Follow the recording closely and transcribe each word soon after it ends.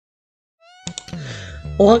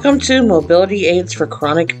Welcome to Mobility Aids for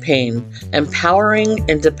Chronic Pain, Empowering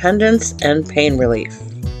Independence and Pain Relief.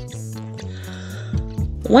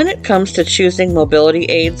 When it comes to choosing mobility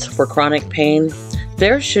aids for chronic pain,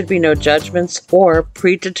 there should be no judgments or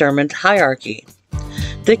predetermined hierarchy.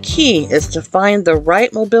 The key is to find the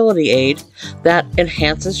right mobility aid that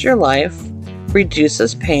enhances your life,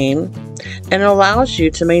 reduces pain, and allows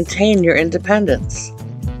you to maintain your independence.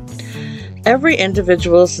 Every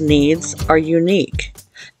individual's needs are unique,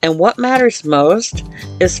 and what matters most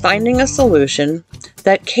is finding a solution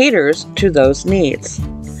that caters to those needs.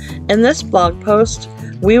 In this blog post,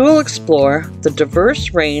 we will explore the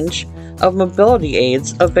diverse range of mobility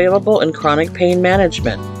aids available in chronic pain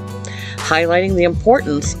management, highlighting the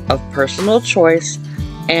importance of personal choice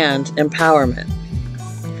and empowerment.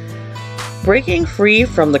 Breaking free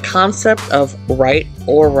from the concept of right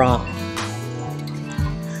or wrong.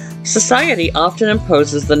 Society often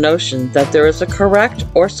imposes the notion that there is a correct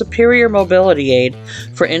or superior mobility aid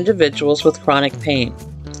for individuals with chronic pain.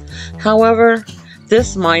 However,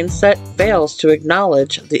 this mindset fails to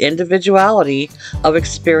acknowledge the individuality of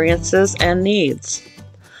experiences and needs.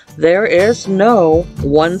 There is no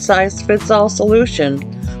one-size-fits-all solution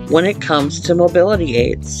when it comes to mobility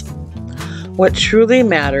aids. What truly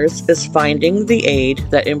matters is finding the aid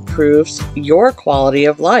that improves your quality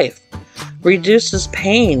of life, reduces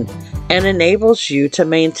pain, and enables you to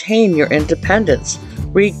maintain your independence,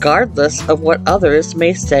 regardless of what others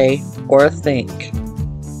may say or think.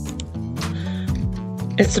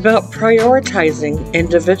 It's about prioritizing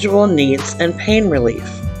individual needs and pain relief.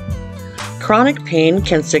 Chronic pain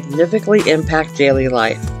can significantly impact daily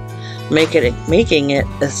life, making it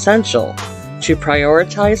essential to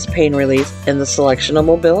prioritize pain relief in the selection of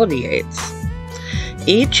mobility aids.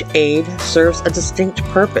 Each aid serves a distinct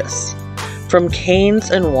purpose, from canes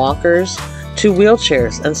and walkers to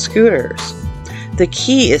wheelchairs and scooters. The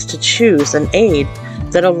key is to choose an aid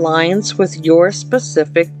that aligns with your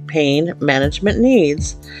specific pain management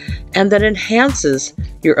needs and that enhances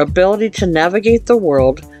your ability to navigate the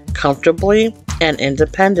world comfortably and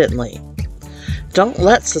independently. Don't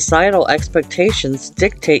let societal expectations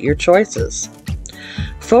dictate your choices.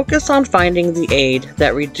 Focus on finding the aid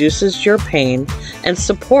that reduces your pain and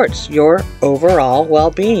supports your overall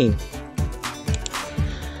well-being.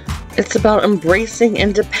 It's about embracing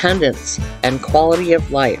independence and quality of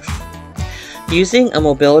life. Using a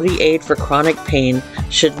mobility aid for chronic pain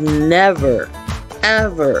should never,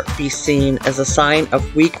 ever be seen as a sign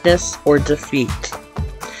of weakness or defeat.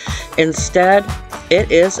 Instead, it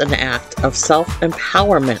is an act of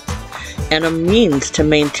self-empowerment and a means to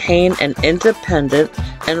maintain an independent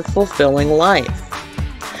and fulfilling life.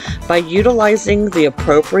 By utilizing the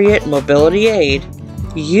appropriate mobility aid,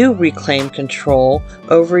 you reclaim control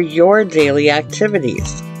over your daily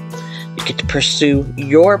activities. You get to pursue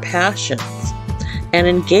your passions and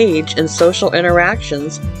engage in social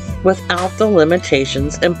interactions without the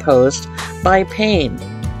limitations imposed by pain.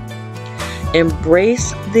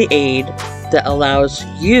 Embrace the aid that allows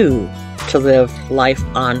you to live life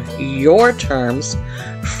on your terms,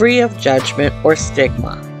 free of judgment or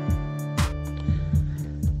stigma.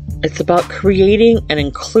 It's about creating an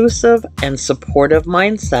inclusive and supportive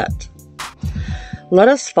mindset. Let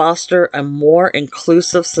us foster a more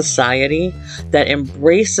inclusive society that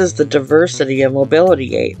embraces the diversity of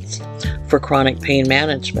mobility aids for chronic pain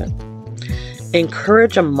management.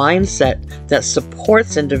 Encourage a mindset that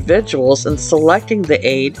supports individuals in selecting the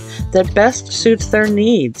aid that best suits their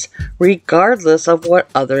needs, regardless of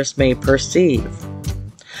what others may perceive.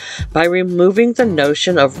 By removing the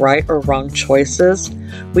notion of right or wrong choices,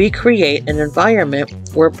 we create an environment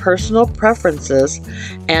where personal preferences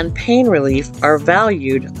and pain relief are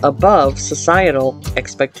valued above societal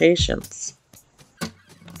expectations.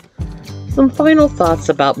 Some final thoughts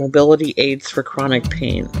about mobility aids for chronic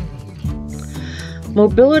pain.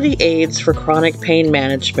 Mobility aids for chronic pain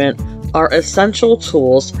management are essential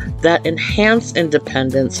tools that enhance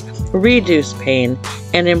independence, reduce pain,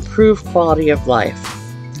 and improve quality of life.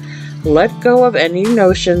 Let go of any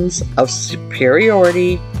notions of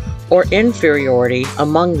superiority or inferiority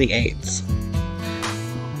among the aids.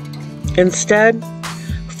 Instead,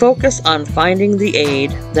 focus on finding the aid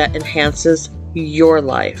that enhances your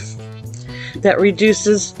life, that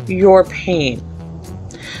reduces your pain,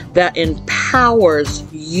 that empowers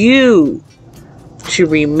you to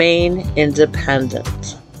remain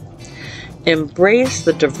independent. Embrace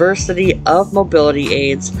the diversity of mobility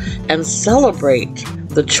aids and celebrate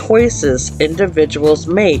the choices individuals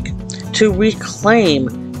make to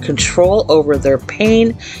reclaim control over their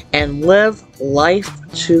pain and live life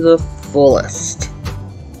to the fullest.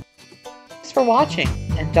 Thanks for watching,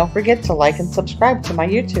 and don't forget to like and subscribe to my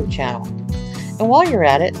YouTube channel. And while you're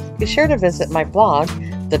at it, be sure to visit my blog,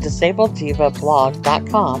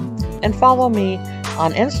 thedisableddivablog.com, and follow me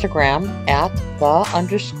on Instagram at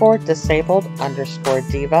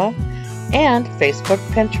 _disabled_diva, and Facebook,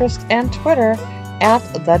 Pinterest, and Twitter at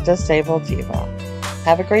The Disabled Diva.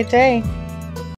 Have a great day.